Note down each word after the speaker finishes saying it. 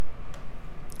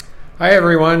Hi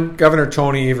everyone, Governor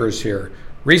Tony Evers here.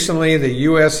 Recently, the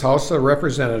U.S. House of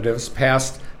Representatives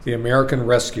passed the American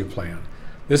Rescue Plan.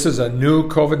 This is a new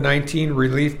COVID-19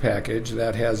 relief package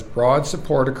that has broad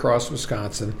support across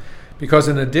Wisconsin because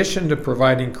in addition to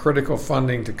providing critical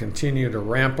funding to continue to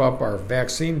ramp up our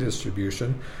vaccine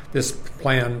distribution, this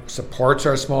plan supports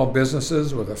our small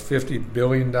businesses with a $50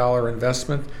 billion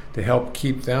investment to help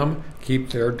keep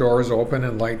their doors open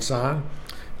and lights on.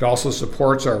 It also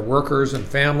supports our workers and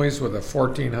families with a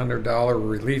 $1,400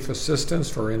 relief assistance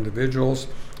for individuals,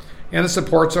 and it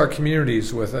supports our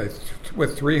communities with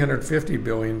 $350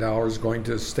 billion going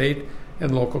to state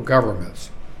and local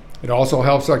governments. It also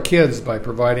helps our kids by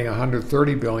providing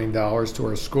 $130 billion to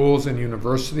our schools and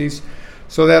universities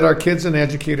so that our kids and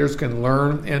educators can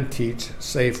learn and teach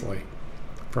safely.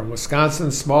 From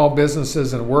Wisconsin's small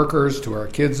businesses and workers to our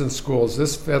kids in schools,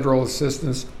 this federal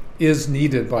assistance is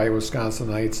needed by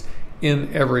Wisconsinites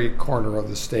in every corner of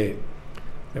the state.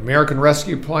 The American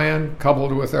Rescue Plan,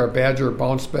 coupled with our Badger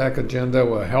Bounce Back agenda,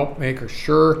 will help make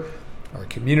sure our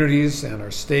communities and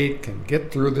our state can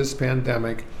get through this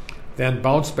pandemic, then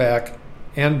bounce back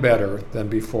and better than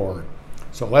before.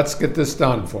 So let's get this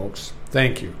done, folks.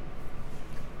 Thank you.